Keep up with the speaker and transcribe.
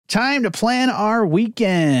Time to plan our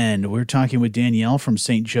weekend. We're talking with Danielle from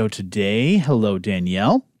St. Joe today. Hello,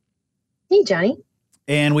 Danielle. Hey, Johnny.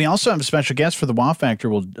 And we also have a special guest for the Wow Factor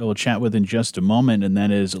we'll chat with in just a moment, and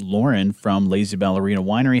that is Lauren from Lazy Ballerina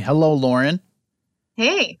Winery. Hello, Lauren.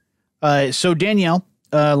 Hey. So, Danielle,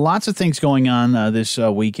 lots of things going on this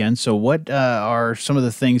weekend. So what are some of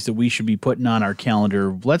the things that we should be putting on our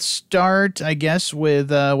calendar? Let's start, I guess,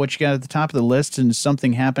 with what you got at the top of the list and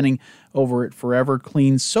something happening over at Forever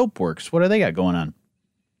Clean Soapworks. What do they got going on?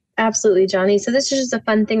 Absolutely, Johnny. So this is just a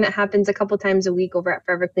fun thing that happens a couple times a week over at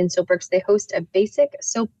Forever Clean Soapworks. They host a basic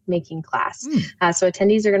soap making class. So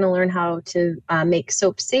attendees are going to learn how to make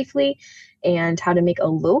soap safely and how to make a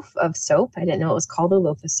loaf of soap. I didn't know it was called a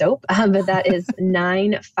loaf of soap, but that is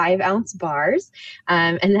 9 5-ounce bars.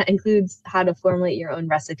 And that includes how to formulate your own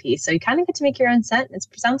recipe. So you kind of get to make your own scent. It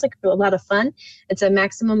sounds like a lot of fun. It's a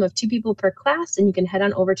maximum of 2 people per class, and you can head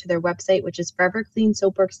on over to their website, which is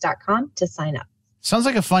forevercleansoapworks.com to sign up. Sounds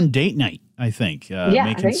like a fun date night, I think,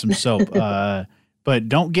 making right? some soap. But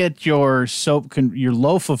don't get your your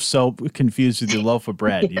loaf of soap confused with your loaf of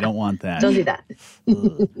bread. You don't want that. Don't do that.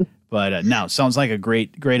 But no, sounds like a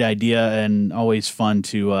great idea and always fun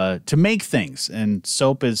to make things. And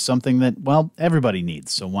soap is something that, well, everybody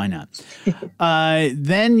needs, so why not?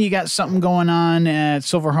 Then you got something going on at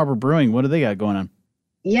Silver Harbor Brewing. What do they got going on?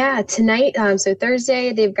 Yeah, tonight, so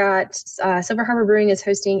Thursday, they've got Silver Harbor Brewing is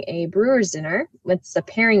hosting a brewer's dinner. It's a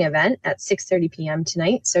pairing event at 6:30 p.m.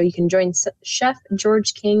 tonight. So you can join Chef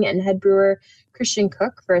George King and head brewer Christian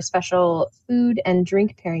Cook for a special food and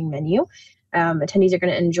drink pairing menu. Attendees are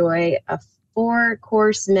going to enjoy a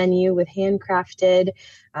 4-course menu with handcrafted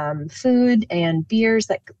food and beers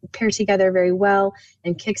that pair together very well,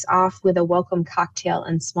 and kicks off with a welcome cocktail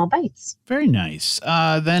and small bites. Very nice.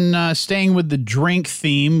 Then staying with the drink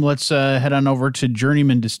theme, let's head on over to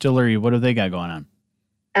Journeyman Distillery. What have they got going on?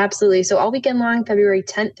 Absolutely. So all weekend long, February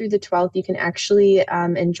 10th through the 12th, you can actually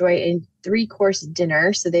enjoy a 3-course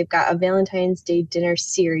dinner. So they've got a Valentine's Day dinner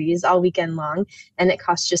series all weekend long, and it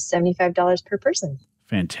costs just $75 per person.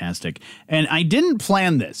 Fantastic. And I didn't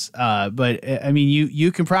plan this, but I mean,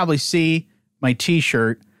 you can probably see my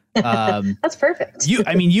T-shirt. That's perfect.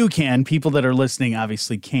 You can. People that are listening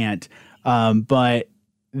obviously can't. But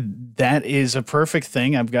that is a perfect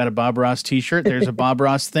thing. I've got a Bob Ross T-shirt. There's a Bob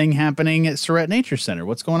Ross thing happening at Surratt Nature Center.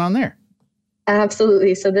 What's going on there?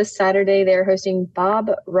 Absolutely. So this Saturday, they're hosting Bob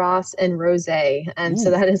Ross and Rosé. And so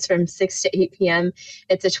that is from 6 to 8 p.m.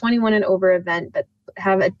 It's a 21 and over event, but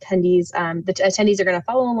have attendees, the attendees are going to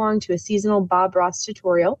follow along to a seasonal Bob Ross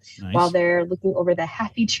tutorial while they're looking over the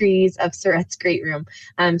happy trees of Surratt's Great Room.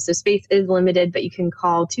 So space is limited, but you can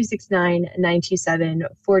call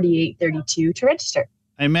 269-927-4832 to register.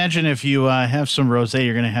 I imagine if you have some rosé,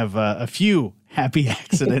 you're going to have a few happy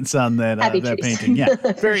accidents on that painting. Yeah,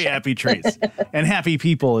 very happy trees and happy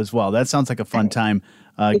people as well. That sounds like a fun time.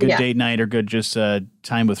 Good date night or good just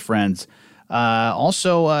time with friends.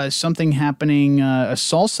 Also, something happening, a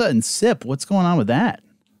salsa and sip. What's going on with that?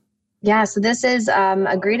 Yeah, so this is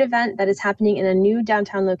a great event that is happening in a new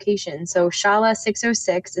downtown location. So Shala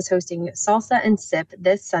 606 is hosting Salsa and Sip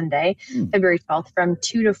this Sunday, February 12th from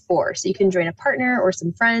 2 to 4. So you can join a partner or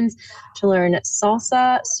some friends to learn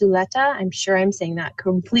salsa suleta. I'm sure I'm saying that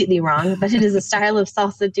completely wrong, but it is a style of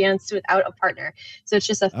salsa dance without a partner. So it's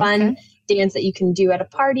just a fun dance that you can do at a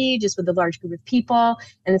party just with a large group of people.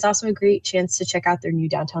 And it's also a great chance to check out their new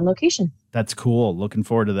downtown location. That's cool. Looking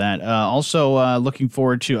forward to that. Also, looking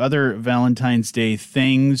forward to other Valentine's Day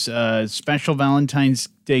things. Special Valentine's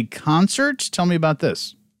Day concert. Tell me about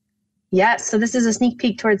this. Yes, so this is a sneak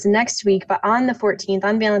peek towards next week, but on the 14th,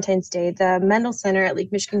 on Valentine's Day, the Mendel Center at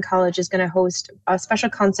Lake Michigan College is going to host a special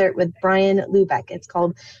concert with Brian Lubeck. It's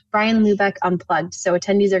called Brian Lubeck Unplugged. So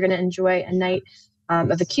attendees are going to enjoy a night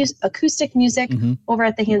of acoustic music over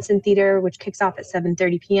at the Hanson Theater, which kicks off at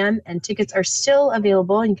 7:30 p.m. And tickets are still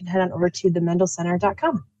available. And you can head on over to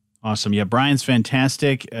themendelcenter.com. Awesome. Yeah, Brian's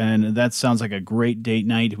fantastic. And that sounds like a great date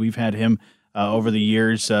night. We've had him over the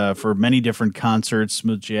years for many different concerts,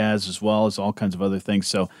 smooth jazz, as well as all kinds of other things.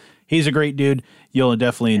 So he's a great dude. You'll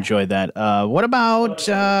definitely enjoy that. What about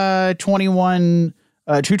 221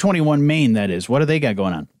 Main, that is? What do they got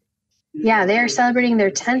going on? Yeah, they are celebrating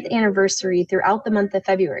their 10th anniversary throughout the month of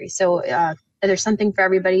February. So there's something for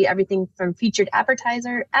everybody, everything from featured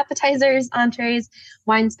appetizers, entrees,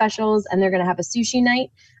 wine specials, and they're going to have a sushi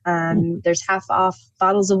night. There's half off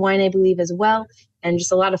bottles of wine, I believe, as well. And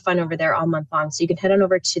just a lot of fun over there all month long. So you can head on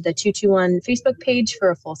over to the 221 Facebook page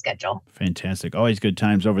for a full schedule. Fantastic. Always good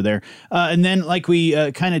times over there. And then like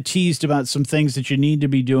we kind of teased about some things that you need to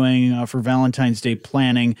be doing for Valentine's Day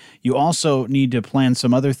planning, you also need to plan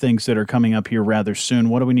some other things that are coming up here rather soon.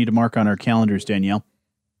 What do we need to mark on our calendars, Danielle?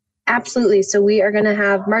 Absolutely. So we are going to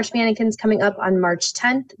have March Mannequins coming up on March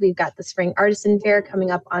 10th. We've got the Spring Artisan Fair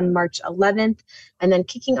coming up on March 11th. And then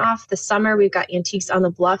kicking off the summer, we've got Antiques on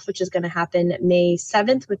the Bluff, which is going to happen May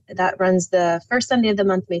 7th. That runs the first Sunday of the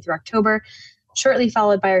month, May through October. Shortly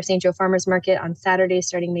followed by our St. Joe Farmers Market on Saturday,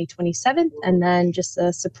 starting May 27th. And then just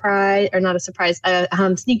a surprise, or not a surprise,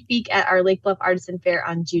 sneak peek at our Lake Bluff Artisan Fair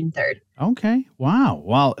on June 3rd. Okay. Wow.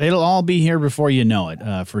 Well, it'll all be here before you know it,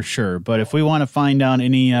 for sure. But if we want to find out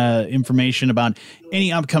any information about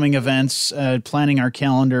any upcoming events, planning our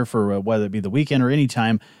calendar for whether it be the weekend or any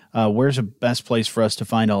time, where's the best place for us to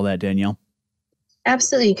find all that, Danielle?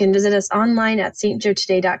 Absolutely. You can visit us online at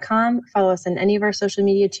stjoetoday.com, follow us on any of our social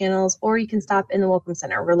media channels, or you can stop in the Welcome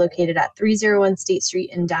Center. We're located at 301 State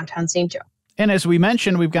Street in downtown St. Joe. And as we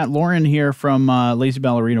mentioned, we've got Lauren here from Lazy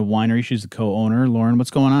Ballerina Winery. She's the co-owner. Lauren,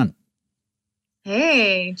 what's going on?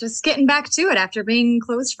 Hey, just getting back to it after being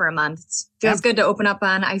closed for a month. It feels good to open up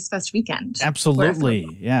on Ice Fest weekend.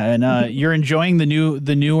 Absolutely. Yeah. And you're enjoying the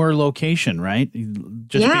newer location, right?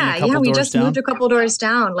 We just moved a couple doors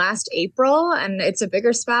down last April, and it's a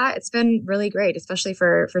bigger spot. It's been really great, especially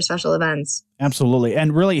for special events. Absolutely.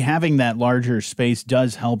 And really having that larger space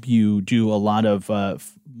does help you do a lot of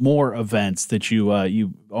more events that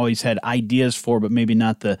you always had ideas for, but maybe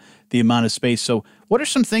not the amount of space. So what are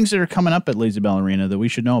some things that are coming up at Lazy Ballerina that we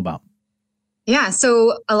should know about? Yeah,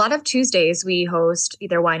 so a lot of Tuesdays we host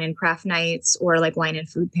either wine and craft nights or like wine and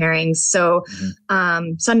food pairings. So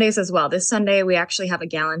Sundays as well. This Sunday we actually have a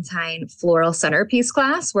Galentine floral centerpiece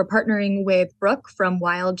class. We're partnering with Brooke from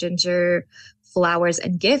Wild Ginger Flowers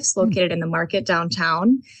and Gifts, located in the market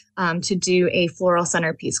downtown, to do a floral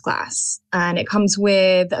centerpiece class. And it comes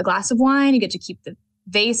with a glass of wine. You get to keep the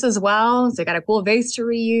vase as well. So I got a cool vase to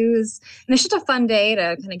reuse. And it's just a fun day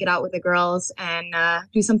to kind of get out with the girls and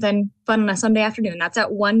do something fun on a Sunday afternoon. That's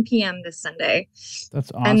at 1 p.m. this Sunday.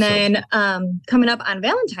 That's awesome. And then coming up on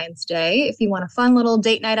Valentine's Day, if you want a fun little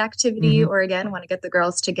date night activity or again, want to get the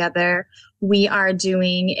girls together, we are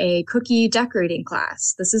doing a cookie decorating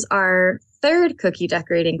class. This is our third cookie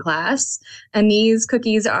decorating class. And these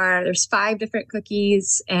cookies there's 5 different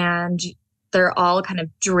cookies, and they're all kind of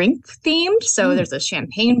drink themed. So there's a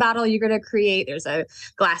champagne bottle you're going to create. There's a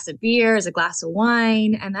glass of beer, there's a glass of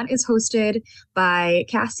wine, and that is hosted by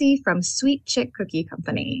Cassie from Sweet Chick Cookie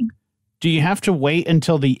Company. Do you have to wait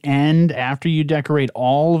until the end after you decorate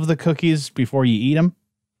all of the cookies before you eat them?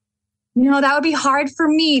 That would be hard for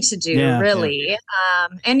me to do, really. Yeah.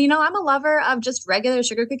 And, I'm a lover of just regular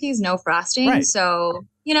sugar cookies, no frosting. Right. So,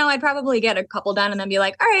 I'd probably get a couple done and then be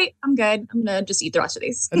like, all right, I'm good. I'm going to just eat the rest of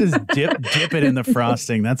these. I just dip it in the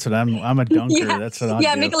frosting. That's what I'm a dunker. Yeah. That's what I'll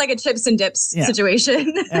do. Make it like a chips and dips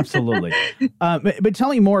situation. Absolutely. But tell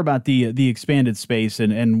me more about the expanded space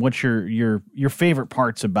and what's your favorite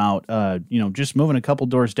parts about, just moving a couple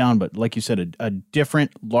doors down, but like you said, a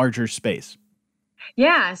different, larger space.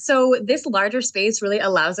 Yeah. So this larger space really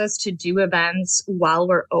allows us to do events while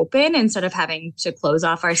we're open instead of having to close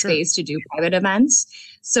off our space to do private events.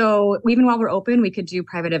 So even while we're open, we could do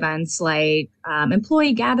private events like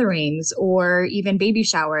employee gatherings or even baby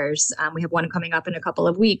showers. We have one coming up in a couple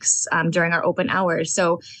of weeks during our open hours.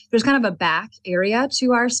 So there's kind of a back area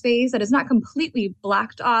to our space that is not completely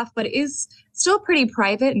blocked off, but it is still pretty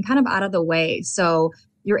private and kind of out of the way. So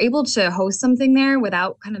you're able to host something there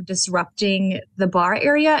without kind of disrupting the bar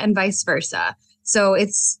area and vice versa. So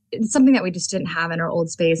it's something that we just didn't have in our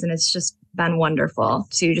old space. And it's just been wonderful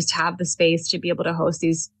to just have the space to be able to host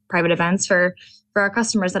these private events for our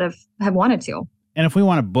customers that have wanted to. And if we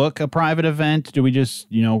want to book a private event, do we just,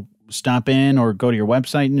 stop in or go to your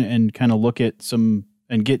website and kind of look at some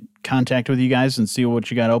and get contact with you guys and see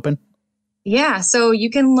what you got open? Yeah, so you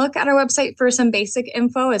can look at our website for some basic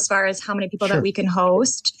info as far as how many people that we can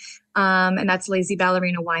host. And that's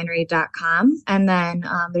lazyballerinawinery.com. And then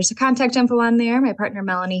there's a contact info on there. My partner,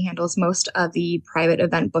 Melanie, handles most of the private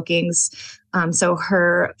event bookings. So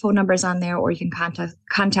her phone number is on there, or you can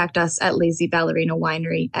contact us at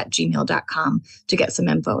lazyballerinawinery@gmail.com to get some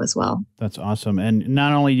info as well. That's awesome. And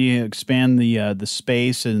not only do you expand the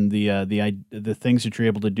space and the things that you're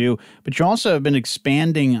able to do, but you also have been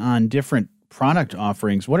expanding on different product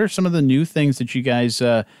offerings. What are some of the new things that you guys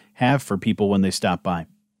have for people when they stop by?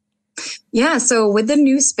 Yeah, so with the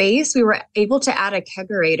new space, we were able to add a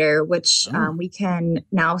kegerator, which we can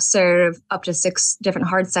now serve up to 6 different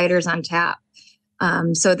hard ciders on tap.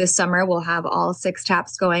 So this summer, we'll have all 6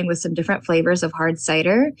 taps going with some different flavors of hard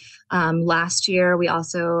cider. Last year, we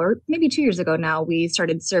also, or maybe 2 years ago now, we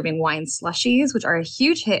started serving wine slushies, which are a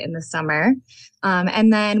huge hit in the summer.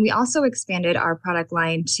 And then we also expanded our product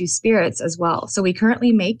line to spirits as well. So we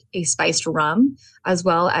currently make a spiced rum as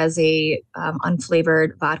well as a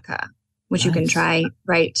unflavored vodka, which you can try,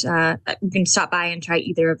 you can stop by and try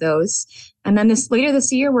either of those. And then later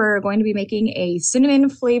this year, we're going to be making a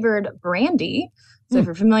cinnamon flavored brandy. So if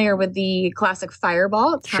you're familiar with the classic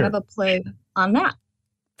Fireball, it's kind of a play on that.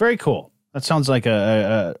 Very cool. That sounds like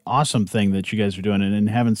a awesome thing that you guys are doing and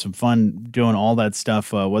having some fun doing all that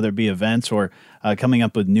stuff, whether it be events or coming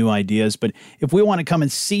up with new ideas. But if we want to come and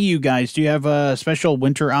see you guys, do you have special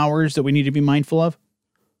winter hours that we need to be mindful of?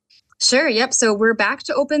 Sure. Yep. So we're back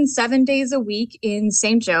to open 7 days a week in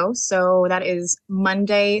St. Joe. So that is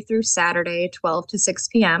Monday through Saturday, 12 to 6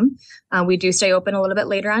 p.m. We do stay open a little bit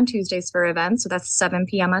later on Tuesdays for events. So that's 7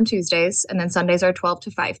 p.m. on Tuesdays. And then Sundays are 12 to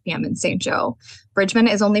 5 p.m. in St. Joe. Bridgman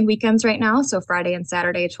is only weekends right now. So Friday and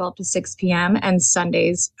Saturday, 12 to 6 p.m. and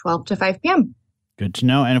Sundays, 12 to 5 p.m. Good to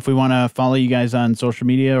know. And if we want to follow you guys on social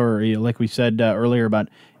media or like we said earlier about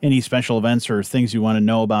any special events or things you want to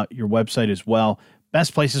know about your website as well,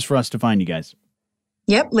 best places for us to find you guys.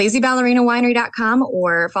 Yep, LazyBallerinaWinery.com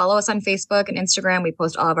or follow us on Facebook and Instagram. We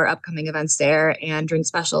post all of our upcoming events there and drink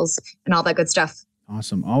specials and all that good stuff.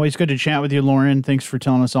 Awesome. Always good to chat with you, Lauren. Thanks for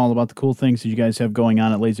telling us all about the cool things that you guys have going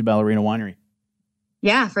on at Lazy Ballerina Winery.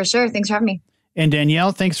 Yeah, for sure. Thanks for having me. And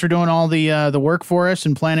Danielle, thanks for doing all the work for us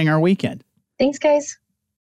and planning our weekend. Thanks, guys.